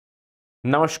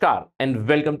Namaskar and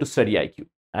welcome to StudyIQ.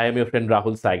 I am your friend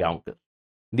Rahul Saigaonker.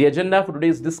 The agenda for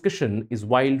today's discussion is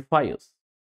wildfires.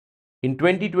 In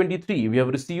 2023, we have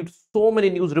received so many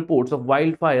news reports of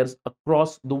wildfires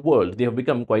across the world. They have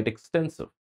become quite extensive.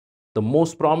 The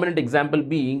most prominent example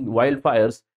being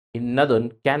wildfires in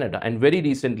northern Canada, and very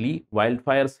recently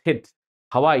wildfires hit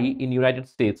Hawaii in United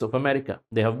States of America.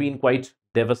 They have been quite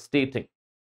devastating.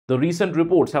 The recent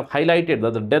reports have highlighted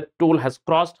that the death toll has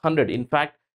crossed 100. In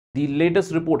fact, the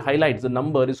latest report highlights the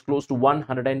number is close to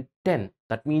 110.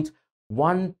 That means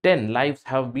 110 lives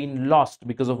have been lost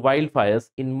because of wildfires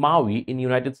in Maui in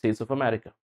United States of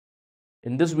America.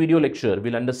 In this video lecture,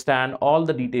 we'll understand all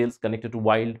the details connected to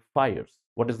wildfires.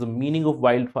 What is the meaning of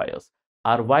wildfires?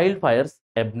 Are wildfires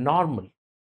abnormal?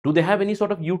 Do they have any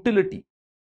sort of utility?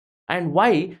 And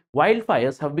why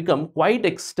wildfires have become quite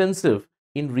extensive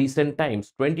in recent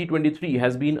times. 2023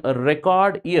 has been a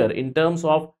record year in terms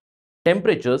of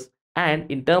temperatures and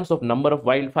in terms of number of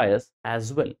wildfires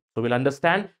as well. So we'll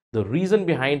understand the reason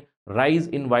behind rise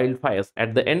in wildfires.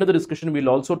 At the end of the discussion, we'll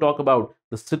also talk about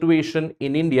the situation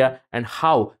in India and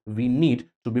how we need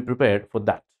to be prepared for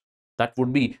that. That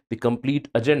would be the complete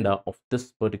agenda of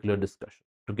this particular discussion.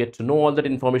 To get to know all that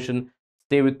information,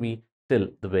 stay with me till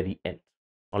the very end.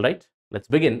 All right, let's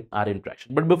begin our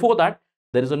interaction. But before that,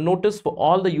 there is a notice for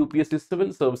all the UPSC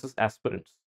civil services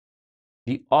aspirants.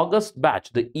 The August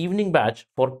batch, the evening batch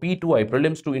for P2I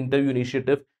Prelims to Interview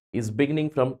Initiative is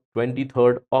beginning from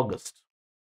 23rd August.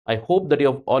 I hope that you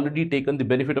have already taken the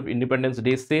benefit of Independence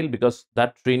Day sale because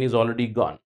that train is already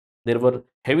gone. There were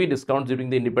heavy discounts during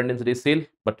the Independence Day sale,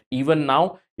 but even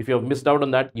now, if you have missed out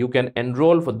on that, you can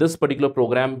enroll for this particular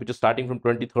program, which is starting from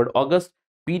 23rd August.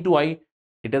 P2I,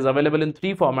 it is available in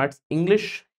 3 formats: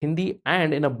 English, Hindi,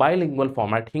 and in a bilingual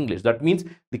format, English. That means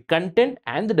the content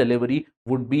and the delivery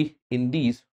would be in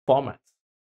these formats.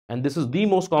 And this is the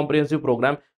most comprehensive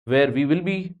program where we will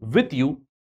be with you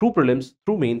through prelims,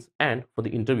 through mains, and for the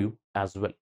interview as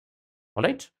well. All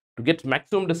right. To get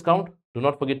maximum discount, do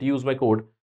not forget to use my code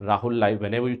Rahul Live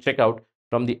whenever you check out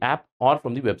from the app or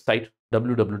from the website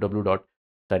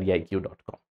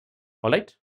www.studyiq.com. All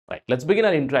right. Right. Let's begin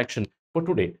our interaction for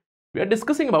today. We are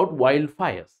discussing about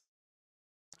wildfires.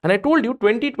 And I told you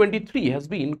 2023 has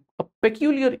been a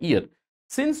peculiar year.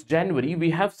 Since January, we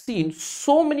have seen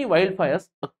so many wildfires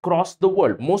across the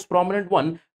world. Most prominent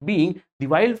one being the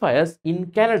wildfires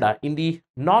in Canada, in the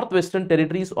northwestern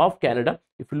territories of Canada.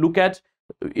 If you look at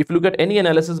any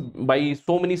analysis by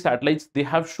so many satellites, they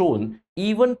have shown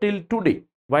even till today,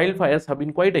 wildfires have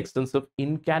been quite extensive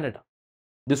in Canada.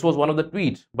 This was one of the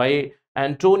tweets by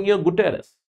Antonio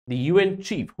Guterres, the UN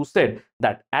chief, who said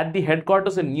that at the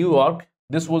headquarters in New York,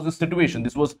 this was the situation.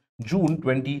 This was June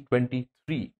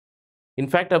 2023. In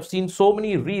fact, I've seen so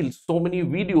many reels, so many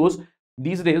videos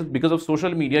these days because of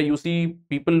social media. You see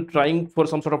people trying for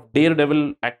some sort of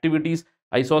daredevil activities.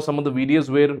 I saw some of the videos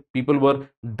where people were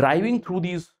driving through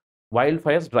these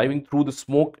wildfires, driving through the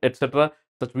smoke, etc.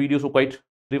 Such videos were quite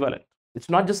prevalent. It's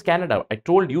not just Canada. I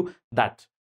told you that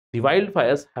the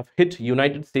wildfires have hit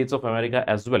United States of America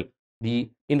as well.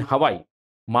 In Hawaii,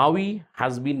 Maui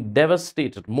has been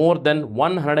devastated. More than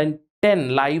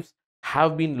 110 lives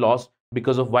have been lost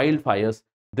because of wildfires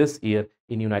this year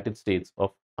in United States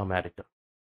of America.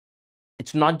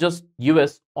 It's not just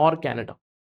US or Canada.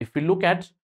 If we look at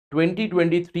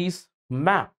 2023's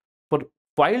map for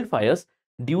wildfires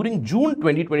during June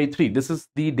 2023, this is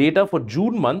the data for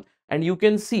June month, and you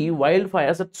can see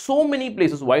wildfires at so many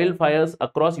places. Wildfires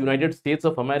across United States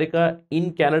of America,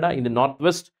 in Canada, in the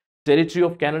northwest territory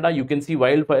of Canada. You can see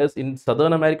wildfires in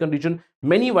Southern American region,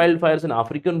 many wildfires in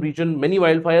African region, many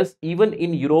wildfires even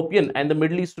in European and the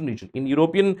Middle Eastern region. In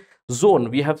European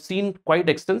zone, we have seen quite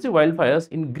extensive wildfires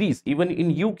in Greece, even in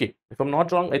UK. If I'm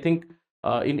not wrong, I think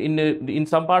in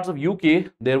some parts of UK,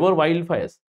 there were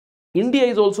wildfires. India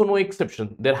is also no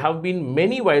exception. There have been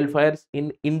many wildfires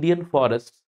in Indian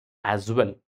forests as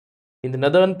well. In the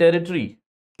Northern Territory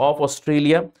of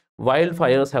Australia,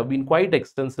 wildfires have been quite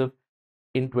extensive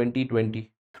in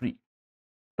 2023.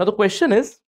 Now the question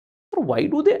is, why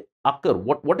do they occur?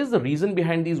 What is the reason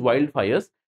behind these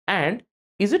wildfires, and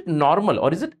is it normal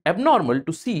or is it abnormal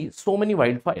to see so many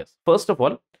wildfires? First of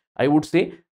all, I would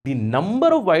say the number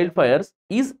of wildfires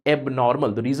is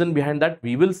abnormal. The reason behind that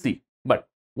we will see. But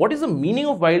what is the meaning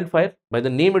of wildfire? By the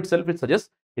name itself, it suggests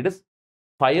it is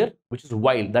fire which is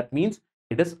wild. That means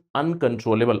it is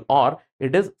uncontrollable, or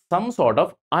it is some sort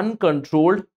of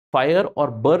uncontrolled fire or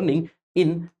burning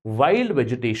in wild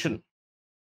vegetation.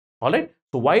 All right.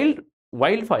 So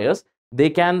wildfires, they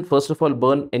can first of all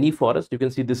burn any forest. You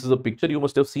can see this is a picture you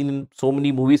must have seen in so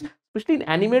many movies, especially in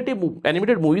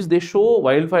animated movies. They show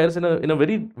wildfires in a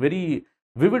very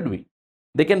vivid way.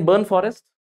 They can burn forests,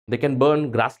 they can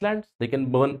burn grasslands, they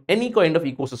can burn any kind of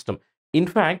ecosystem. In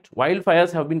fact,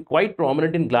 wildfires have been quite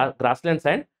prominent in grasslands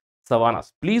and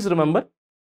savannas. Please remember,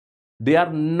 they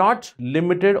are not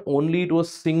limited only to a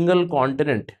single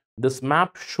continent. This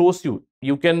map shows you,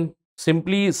 you can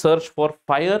simply search for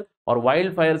fire or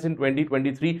wildfires in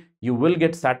 2023. You will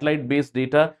get satellite based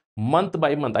data month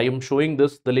by month. I am showing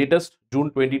this, the latest June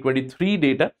 2023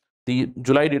 data. The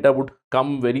July data would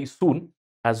come very soon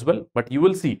as well, but you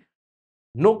will see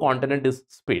no continent is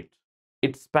spared.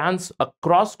 It spans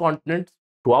across continents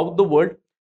throughout the world.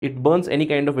 It burns any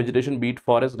kind of vegetation, be it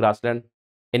forest, grassland,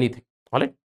 anything. All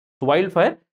right. So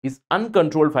wildfire is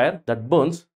uncontrolled fire that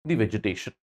burns the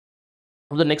vegetation.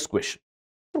 Now the next question.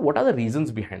 So what are the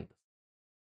reasons behind this?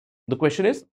 The question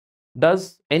is,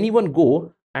 does anyone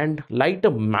go and light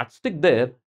a matchstick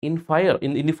there in fire,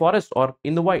 in the forest or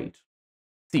in the wild?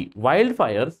 See,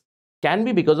 wildfires can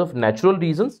be because of natural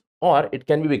reasons or it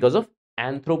can be because of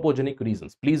anthropogenic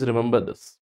reasons. Please remember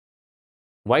this.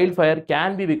 Wildfire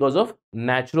can be because of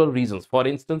natural reasons. For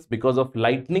instance, because of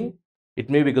lightning, it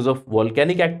may be because of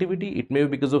volcanic activity, it may be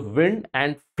because of wind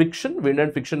and friction,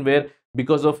 where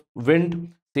because of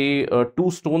wind, say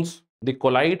two stones, they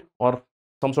collide or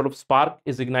some sort of spark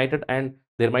is ignited and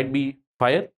there might be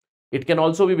fire. It can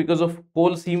also be because of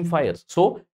coal seam fires.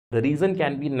 So the reason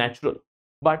can be natural.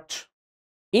 But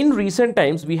in recent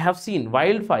times, we have seen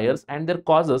wildfires and their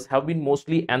causes have been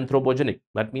mostly anthropogenic.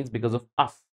 That means because of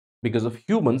us, because of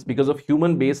humans, because of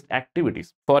human-based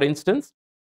activities. For instance,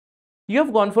 you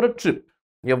have gone for a trip.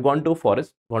 You have gone to a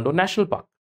forest, gone to a national park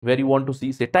where you want to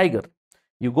see, say, tiger.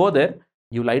 You go there,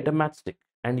 you light a matchstick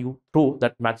and you throw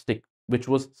that matchstick, which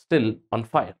was still on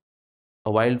fire.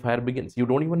 A wildfire begins. You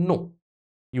don't even know.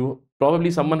 You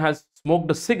probably, someone has smoked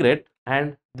a cigarette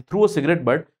and they threw a cigarette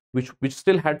butt which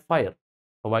still had fire.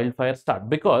 A wildfire start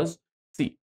because,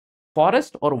 see,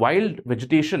 forest or wild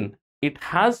vegetation, it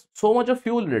has so much of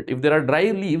fuel in it. If there are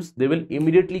dry leaves, they will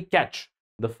immediately catch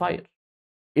the fire.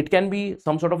 It can be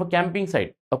some sort of a camping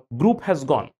site. A group has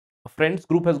gone, a friend's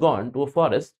group has gone to a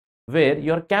forest where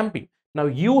you're camping. Now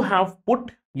you have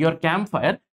put your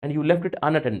campfire and you left it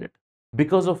unattended.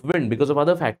 Because of wind, because of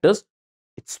other factors,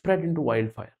 it spread into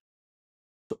wildfire.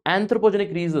 So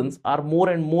anthropogenic reasons are more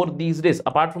and more these days.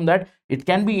 Apart from that, it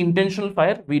can be intentional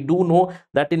fire. We do know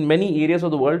that in many areas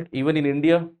of the world, even in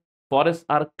India, forests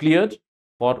are cleared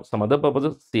for some other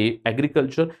purposes, say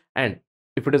agriculture. And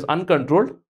if it is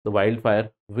uncontrolled, the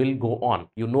wildfire will go on.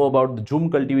 You know about the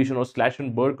Zoom cultivation or slash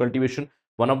and burn cultivation.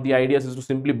 One of the ideas is to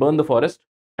simply burn the forest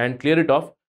and clear it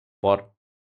off for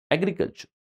agriculture.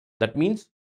 That means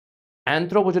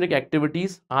anthropogenic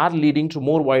activities are leading to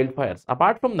more wildfires.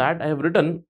 Apart from that, I have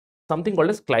written something called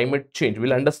as climate change.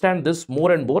 We'll understand this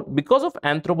more and more. Because of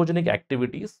anthropogenic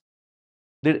activities,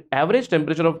 the average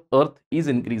temperature of Earth is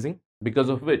increasing, because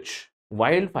of which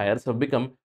wildfires have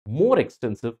become more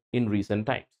extensive in recent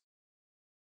times.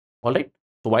 All right.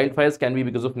 So wildfires can be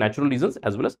because of natural reasons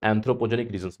as well as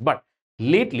anthropogenic reasons. But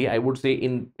lately, I would say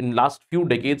in last few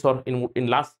decades or in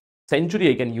last century,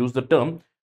 I can use the term,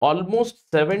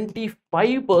 almost 75%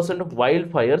 of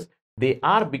wildfires, they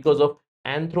are because of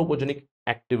anthropogenic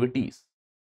activities.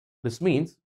 This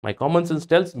means my common sense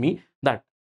tells me that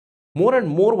more and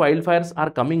more wildfires are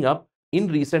coming up in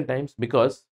recent times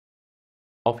because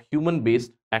of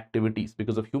human-based activities,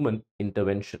 because of human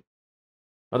intervention.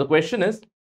 Now the question is,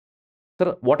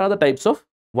 sir, what are the types of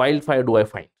wildfire do I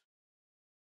find?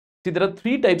 See, there are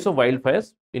three types of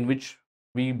wildfires in which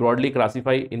we broadly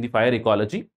classify in the fire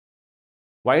ecology.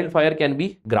 Wildfire can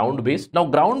be ground-based. Now,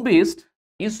 ground-based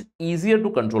is easier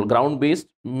to control. Ground-based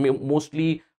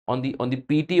mostly on the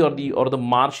PT or the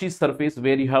marshy surface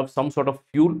where you have some sort of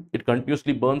fuel, it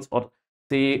continuously burns, or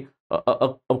say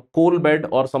a coal bed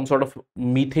or some sort of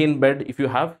methane bed. If you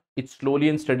have, it slowly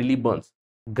and steadily burns.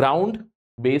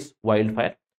 Ground-based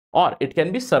wildfire, or it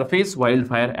can be surface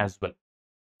wildfire as well.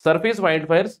 Surface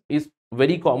wildfires is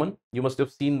very common. You must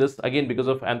have seen this again because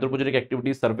of anthropogenic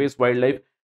activities, surface wildlife.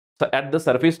 So at the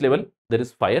surface level, there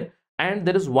is fire, and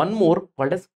there is one more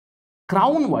called as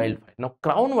crown wildfire. Now,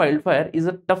 crown wildfire is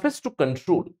the toughest to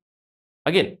control.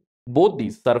 Again, both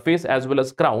these, surface as well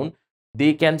as crown,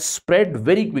 they can spread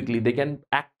very quickly. They can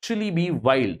actually be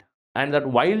wild, and that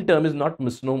wild term is not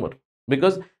misnomer,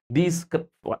 because these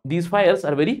fires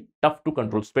are very tough to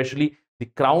control, especially the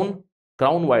crown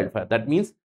wildfire. That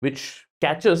means which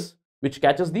catches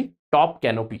the top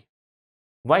canopy.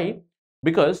 Why?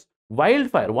 Because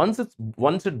wildfire, once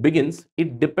it begins,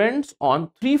 it depends on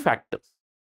three factors.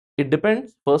 It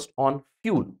depends first on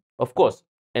fuel. Of course,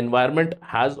 environment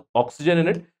has oxygen in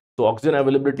it, so oxygen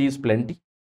availability is plenty.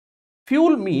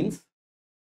 Fuel means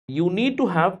you need to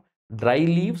have dry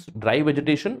leaves, dry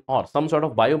vegetation, or some sort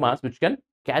of biomass which can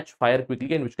catch fire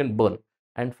quickly and which can burn.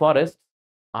 And forests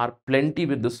are plenty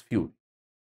with this fuel.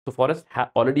 So forest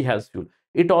already has fuel.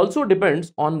 It also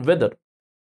depends on weather.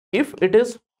 If it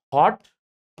is hot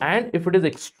and if it is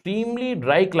extremely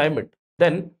dry climate,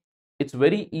 then it's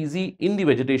very easy in the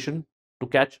vegetation to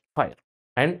catch fire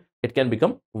and it can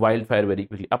become wildfire very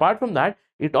quickly. Apart from that,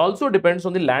 it also depends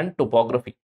on the land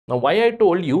topography. Now, why I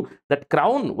told you that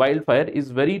crown wildfire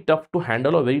is very tough to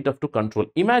handle or very tough to control.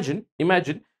 Imagine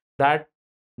that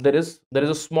there is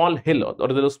a small hill or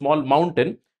there is a small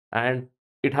mountain and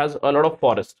it has a lot of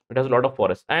forest. It has a lot of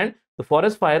forest and the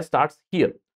forest fire starts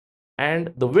here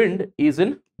and the wind is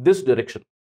in this direction.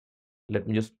 Let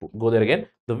me just go there again.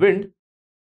 The wind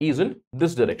is in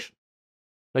this direction.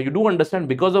 Now you do understand,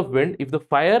 because of wind, if the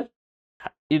fire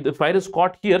is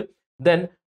caught here, then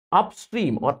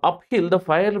upstream or uphill the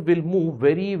fire will move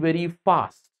very, very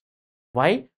fast.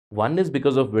 Why? One is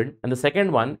because of wind and the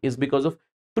second one is because of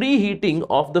preheating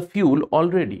of the fuel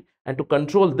already. And to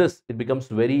control this, it becomes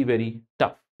very, very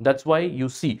tough. That's why you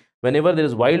see whenever there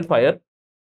is wildfire,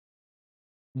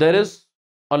 there is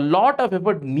a lot of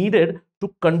effort needed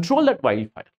to control that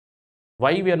wildfire.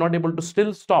 Why we are not able to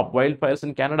still stop wildfires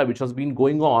in Canada, which has been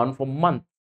going on for months?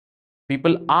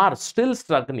 People are still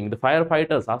struggling. The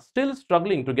firefighters are still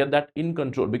struggling to get that in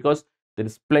control because there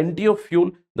is plenty of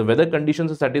fuel. The weather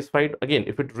conditions are satisfied. Again,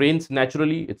 if it rains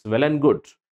naturally, it's well and good.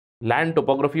 Land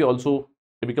topography also,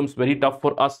 it becomes very tough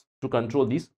for us to control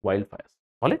these wildfires.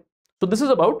 All right. So this is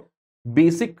about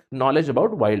basic knowledge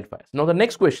about wildfires. Now the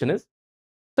next question is,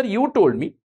 sir, you told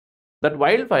me that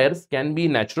wildfires can be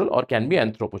natural or can be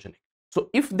anthropogenic. So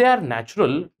if they are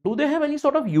natural, do they have any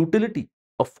sort of utility?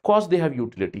 Of course, they have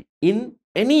utility. In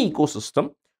any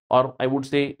ecosystem, or I would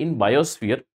say in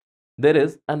biosphere, there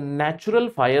is a natural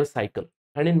fire cycle.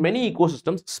 And in many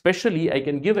ecosystems, especially I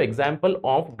can give example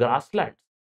of grasslands.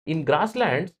 In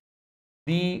grasslands,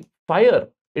 the fire,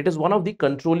 it is one of the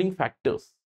controlling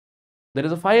factors. There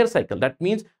is a fire cycle. That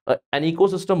means an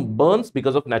ecosystem burns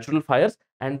because of natural fires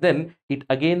and then it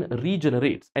again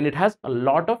regenerates and it has a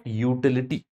lot of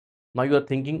utility. Now you are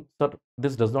thinking, sir,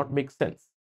 this does not make sense.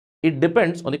 It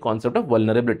depends on the concept of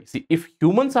vulnerability. See, if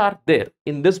humans are there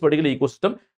in this particular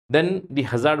ecosystem, then the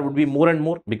hazard would be more and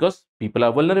more because people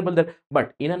are vulnerable there.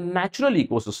 But in a natural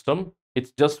ecosystem,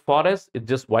 it's just forest, it's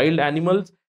just wild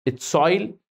animals, it's soil,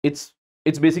 it's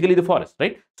basically the forest,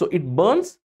 right? So it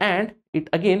burns and it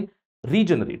again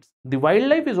regenerates. The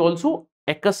wildlife is also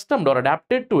accustomed or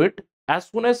adapted to it. As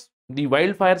soon as the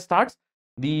wildfire starts,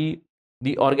 the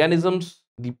organisms,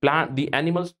 the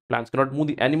animals, plants cannot move,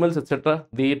 the animals, etc.,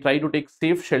 they try to take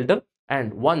safe shelter,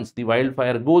 and once the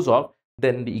wildfire goes off,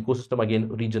 then the ecosystem again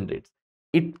regenerates.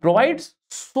 It provides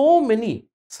so many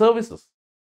services.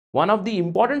 One of the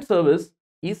important service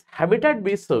is habitat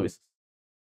based services.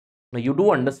 Now you do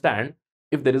understand,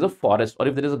 if there is a forest or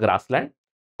if there is a grassland,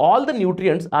 all the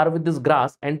nutrients are with this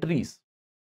grass and trees.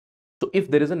 So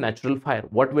if there is a natural fire,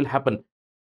 what will happen?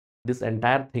 This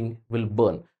entire thing will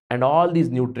burn and all these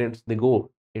nutrients, they go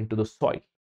into the soil.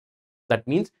 That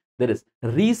means there is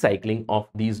recycling of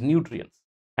these nutrients.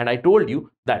 And I told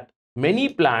you that many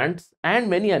plants and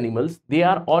many animals, they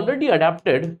are already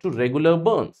adapted to regular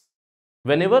burns.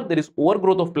 Whenever there is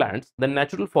overgrowth of plants, then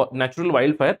natural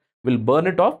wildfire will burn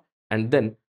it off and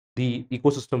then the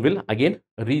ecosystem will again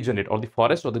regenerate, or the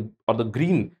forest or the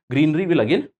greenery will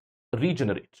again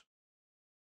regenerate.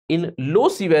 In low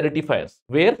severity fires,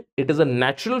 where it is a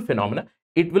natural phenomena,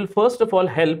 it will first of all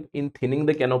help in thinning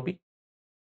the canopy.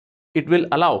 It will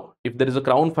allow, if there is a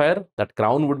crown fire, that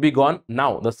crown would be gone.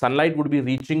 Now the sunlight would be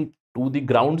reaching to the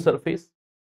ground surface.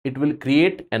 It will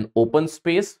create an open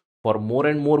space for more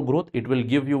and more growth. It will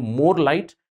give you more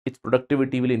light. Its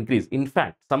productivity will increase. In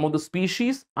fact, some of the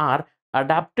species are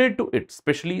adapted to it,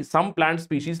 especially some plant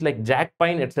species like jack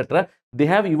pine, etc. They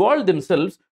have evolved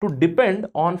themselves to depend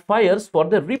on fires for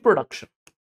their reproduction.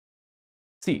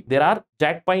 See, there are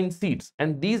jack pine seeds,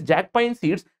 and these jack pine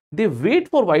seeds, they wait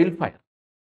for wildfire.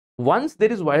 Once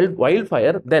there is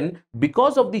wildfire, then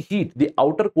because of the heat, the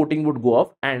outer coating would go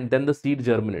off and then the seed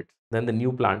germinates. Then the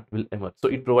new plant will emerge. So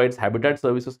it provides habitat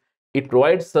services. It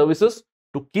provides services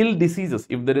to kill diseases.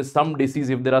 If there is some disease,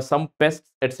 if there are some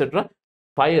pests, etc.,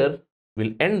 fire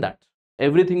will end that.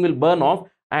 Everything will burn off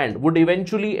and would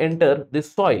eventually enter the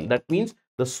soil. That means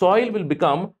the soil will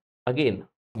become again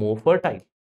more fertile.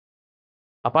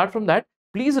 Apart from that,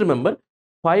 please remember,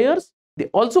 fires, they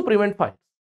also prevent fires.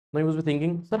 Now you must be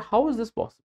thinking, sir, how is this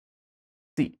possible?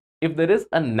 See, if there is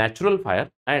a natural fire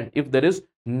and if there is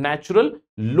natural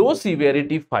low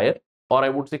severity fire, or I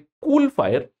would say cool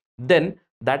fire, then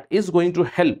that is going to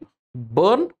help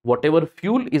burn whatever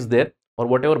fuel is there or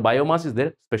whatever biomass is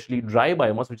there, especially dry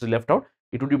biomass which is left out.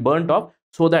 It would be burnt off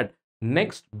so that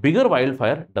next bigger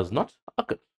wildfire does not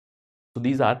occur. So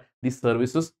these are the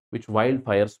services which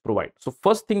wildfires provide. So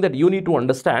first thing that you need to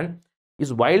understand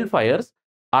is wildfires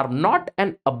are not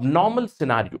an abnormal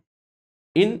scenario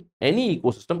in any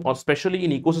ecosystem, or especially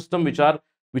in ecosystem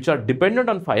which are dependent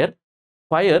on fire.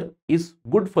 Fire is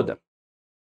good for them.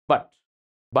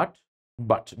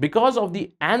 But because of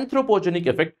the anthropogenic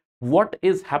effect, what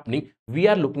is happening? We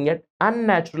are looking at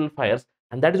unnatural fires,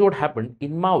 and that is what happened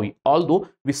in Maui. Although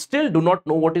we still do not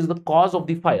know what is the cause of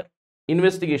the fire,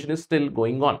 investigation is still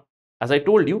going on. As I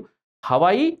told you,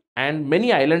 Hawaii and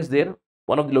many islands there,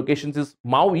 one of the locations is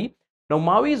Maui. Now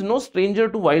Maui is no stranger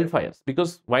to wildfires,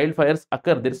 because wildfires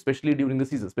occur there, especially during the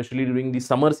season, especially during the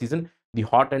summer season, the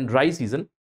hot and dry season,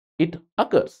 it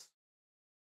occurs.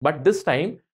 But this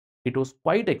time it was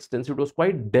quite extensive, it was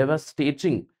quite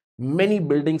devastating. Many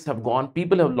buildings have gone,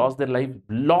 people have lost their life,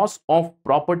 loss of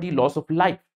property, loss of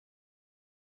life.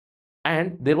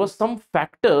 And there was some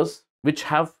factors which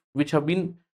have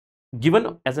been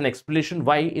given as an explanation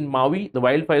why in Maui the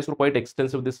wildfires were quite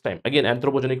extensive this time. Again,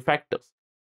 anthropogenic factors.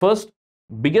 First,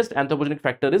 biggest anthropogenic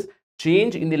factor is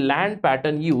change in the land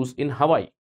pattern use in Hawaii.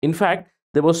 In fact,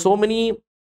 there were so many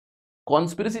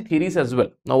conspiracy theories as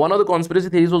well. Now, one of the conspiracy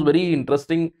theories was very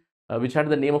interesting, which had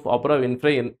the name of Oprah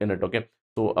Winfrey in it. Okay,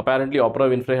 so apparently Oprah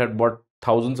Winfrey had bought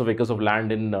thousands of acres of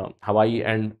land in Hawaii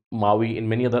and Maui, in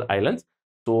many other islands.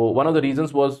 So one of the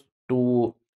reasons was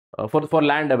to for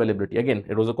land availability. Again,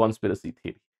 it was a conspiracy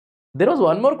theory. There was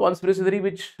one more conspiracy theory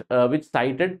which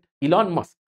cited Elon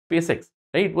Musk, SpaceX.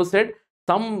 Right? It was said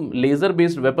some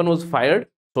laser-based weapon was fired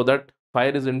so that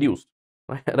fire is induced.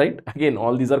 Right? Again,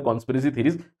 all these are conspiracy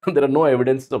theories. There are no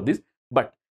evidences of this,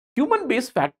 but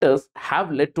human-based factors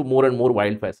have led to more and more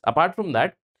wildfires. Apart from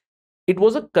that, it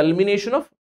was a culmination of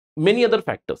many other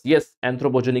factors. Yes,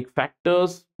 anthropogenic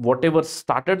factors, whatever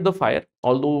started the fire,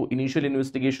 although initial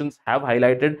investigations have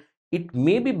highlighted it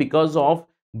may be because of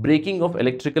breaking of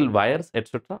electrical wires,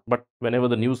 etc. But whenever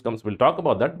the news comes, we'll talk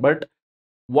about that. But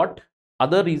what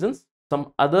other reasons?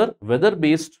 Some other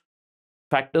weather-based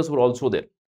factors were also there.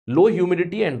 Low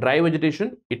humidity and dry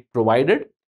vegetation, it provided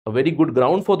a very good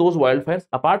ground for those wildfires.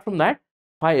 Apart from that,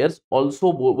 fires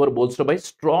also were bolstered by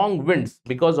strong winds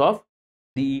because of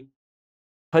the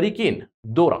Hurricane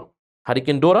Dora.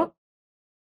 Hurricane Dora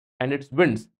and its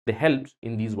winds, they helped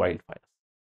in these wildfires.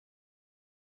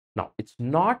 Now, it's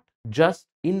not just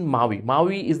in Maui.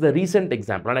 Maui is the recent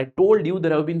example, and I told you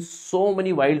there have been so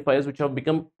many wildfires which have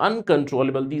become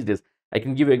uncontrollable these days. I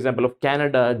can give you an example of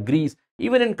Canada, Greece,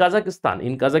 even in Kazakhstan.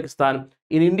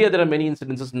 In India, there are many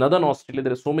incidences. Northern Australia,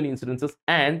 there are so many incidences,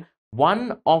 and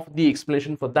one of the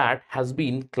explanation for that has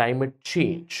been climate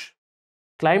change.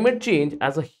 Climate change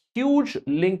has a huge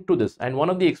link to this, and one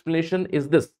of the explanation is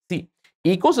this. See,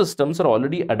 ecosystems are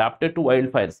already adapted to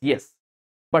wildfires, yes,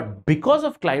 but because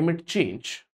of climate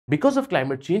change,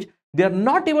 they are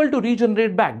not able to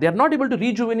regenerate back. They are not able to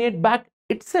rejuvenate back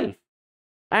itself,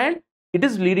 and it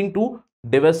is leading to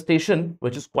devastation,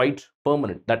 which is quite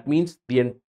permanent. That means the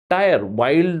entire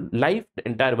wildlife, the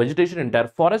entire vegetation, entire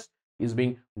forest is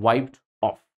being wiped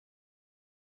off.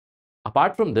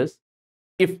 Apart from this,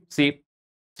 if say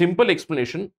simple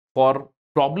explanation for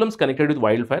problems connected with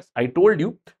wildfires, I told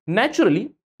you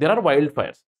naturally there are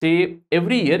wildfires. Say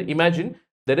every year, imagine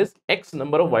there is X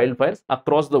number of wildfires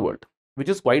across the world, which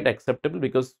is quite acceptable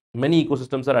because many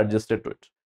ecosystems are adjusted to it.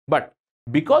 But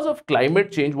because of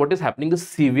climate change, what is happening? The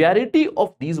severity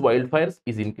of these wildfires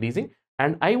is increasing,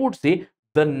 and I would say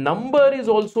the number is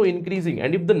also increasing.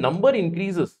 And if the number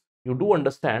increases, you do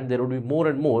understand there will be more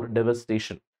and more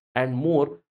devastation and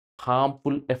more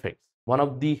harmful effects. One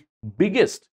of the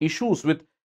biggest issues with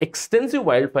extensive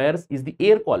wildfires is the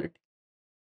air quality.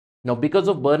 Now, because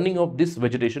of burning of this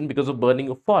vegetation, because of burning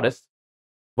of forests,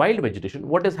 wild vegetation,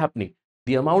 what is happening?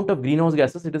 The amount of greenhouse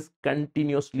gases, it is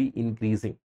continuously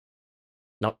increasing.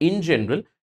 Now, in general,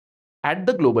 at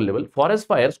the global level, forest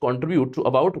fires contribute to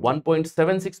about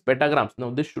 1.76 petagrams.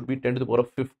 Now, this should be 10 to the power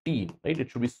of 15, right?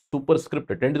 It should be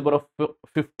superscripted. 10 to the power of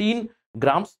 15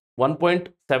 grams,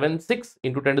 1.76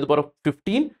 into 10 to the power of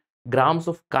 15 grams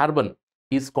of carbon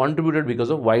is contributed because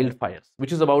of wildfires,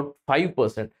 which is about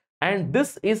 5%. And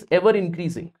this is ever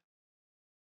increasing.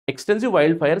 Extensive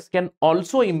wildfires can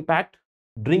also impact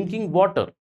drinking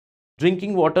water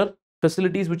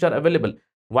facilities which are available.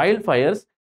 Wildfires,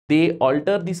 they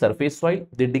alter the surface soil,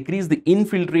 they decrease the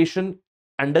infiltration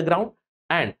underground,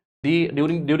 and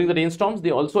during the rainstorms,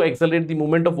 they also accelerate the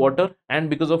movement of water, and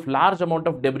because of large amount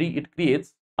of debris, it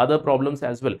creates other problems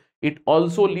as well. It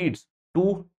also leads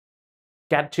to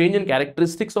change in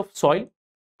characteristics of soil.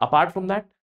 Apart from that,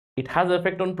 it has an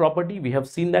effect on property. We have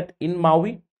seen that in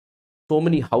Maui, so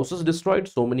many houses destroyed,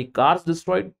 so many cars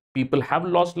destroyed, people have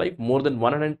lost life. More than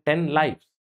 110 lives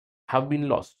have been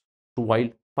lost to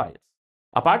wildfires.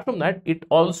 Apart from that, it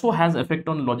also has effect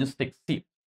on logistics. See,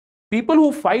 people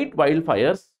who fight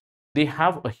wildfires, they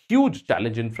have a huge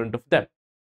challenge in front of them.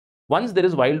 Once there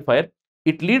is wildfire,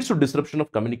 it leads to disruption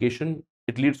of communication,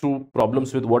 it leads to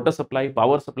problems with water supply,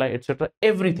 power supply, etc.,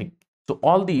 everything. So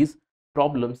all these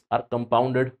problems are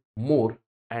compounded more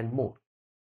and more.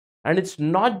 And it's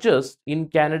not just in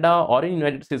Canada or in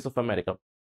United States of America.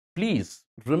 Please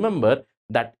remember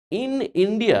that in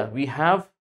India, we have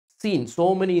seen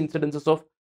so many incidences of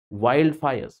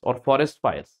wildfires or forest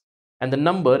fires, and the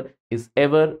number is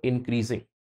ever increasing.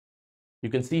 You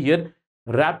can see here,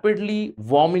 rapidly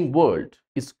warming world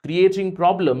is creating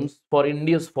problems for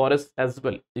India's forests as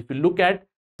well. If you look at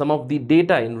some of the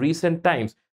data in recent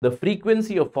times, the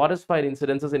frequency of forest fire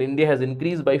incidences in India has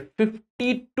increased by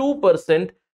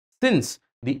 52% since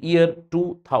the year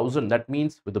 2000. That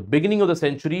means with the beginning of the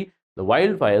century, the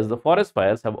wildfires, the forest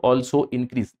fires have also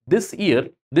increased. This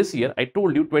year, I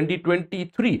told you,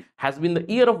 2023 has been the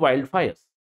year of wildfires.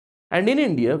 And in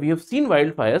India, we have seen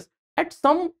wildfires at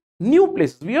some new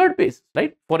places, weird places,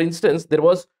 right? For instance, there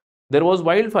was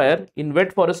wildfire in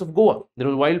wet forests of Goa. There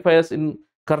was wildfires in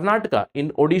Karnataka,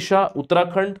 in Odisha,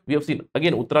 Uttarakhand. We have seen,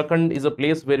 again, Uttarakhand is a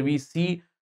place where we see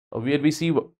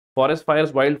forest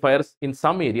fires, wildfires in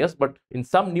some areas, but in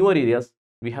some newer areas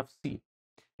we have seen.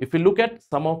 If we look at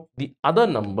some of the other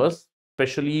numbers,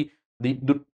 especially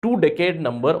the 2-decade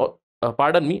number, or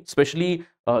especially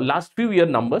last few year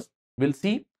numbers, we'll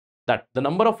see that the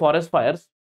number of forest fires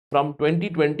from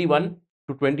 2021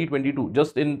 to 2022,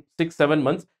 just in 6-7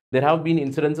 months, there have been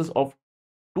incidences of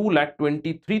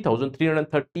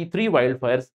 2,23,333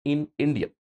 wildfires in India.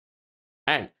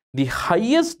 And the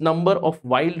highest number of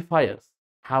wildfires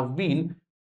have been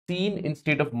seen in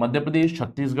state of Madhya Pradesh,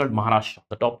 Chhattisgarh, Maharashtra,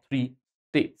 the top 3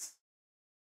 states.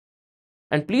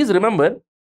 And please remember,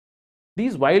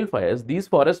 these wildfires, these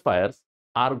forest fires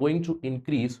are going to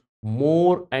increase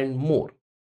more and more.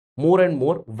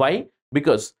 Why?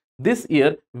 Because this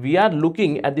year we are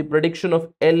looking at the prediction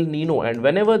of El Nino, and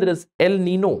whenever there is El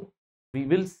Nino, we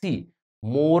will see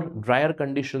more drier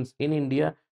conditions in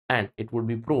India, and it would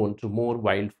be prone to more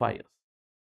wildfires.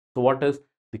 So what is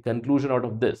the conclusion out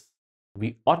of this?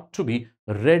 We ought to be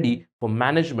ready for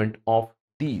management of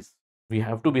these. We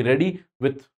have to be ready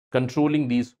with controlling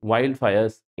these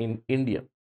wildfires in India.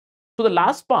 So the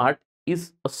last part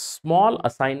is a small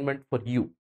assignment for you.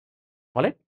 All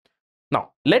right.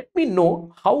 Now, let me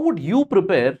know, how would you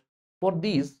prepare for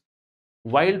these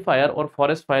wildfire or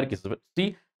forest fire cases?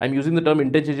 See, I'm using the term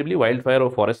interchangeably, wildfire or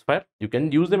forest fire. You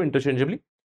can use them interchangeably.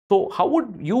 So how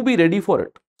would you be ready for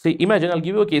it? Say, imagine, I'll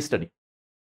give you a case study.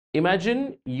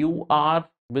 Imagine you are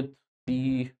with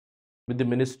the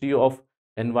Ministry of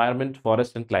Environment,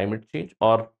 Forest and Climate Change,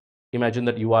 or imagine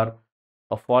that you are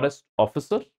a forest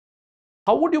officer.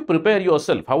 How would you prepare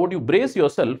yourself? How would you brace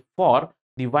yourself for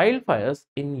the wildfires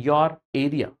in your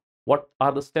area? What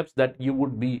are the steps that you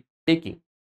would be taking?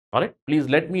 All right, please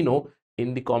let me know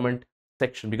in the comment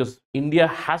section, because India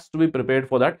has to be prepared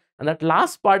for that. And that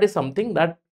last part is something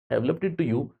that I have left it to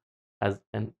you as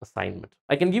an assignment.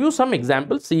 I can give you some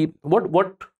examples. See, what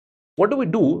do we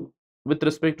do with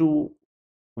respect to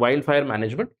wildfire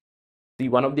management? See,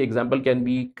 one of the example can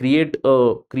be create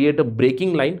a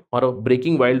breaking line or a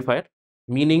breaking wildfire,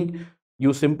 meaning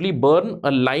you simply burn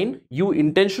a line, you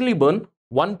intentionally burn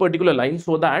one particular line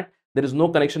so that there is no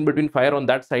connection between fire on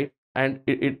that side, and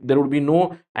there would be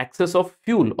no access of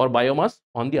fuel or biomass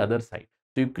on the other side.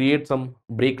 So you create some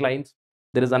break lines.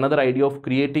 There is another idea of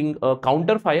creating a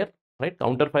counter fire, right?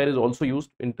 Counter fire is also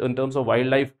used in terms of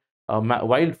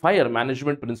wildfire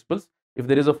management principles. If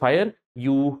there is a fire,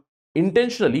 you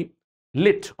intentionally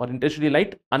lit or intentionally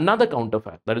light another counter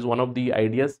fire. That is one of the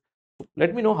ideas.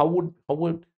 Let me know, how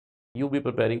would you be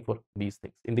preparing for these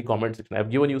things in the comment section. I've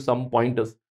given you some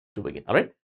pointers to begin. All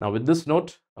right. Now with this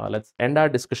note, let's end our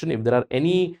discussion. If there are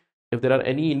any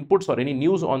inputs or any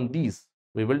news on these,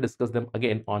 we will discuss them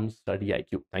again on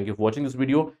StudyIQ. Thank you for watching this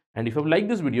video. And if you have liked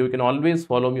this video, you can always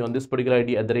follow me on this particular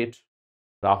ID @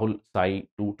 Rahul Sai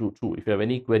 222. If you have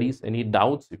any queries, any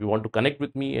doubts, if you want to connect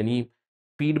with me, any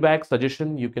feedback,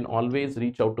 suggestion, you can always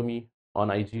reach out to me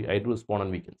on IG. I do respond on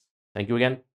weekends. Thank you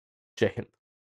again. Jai Hind.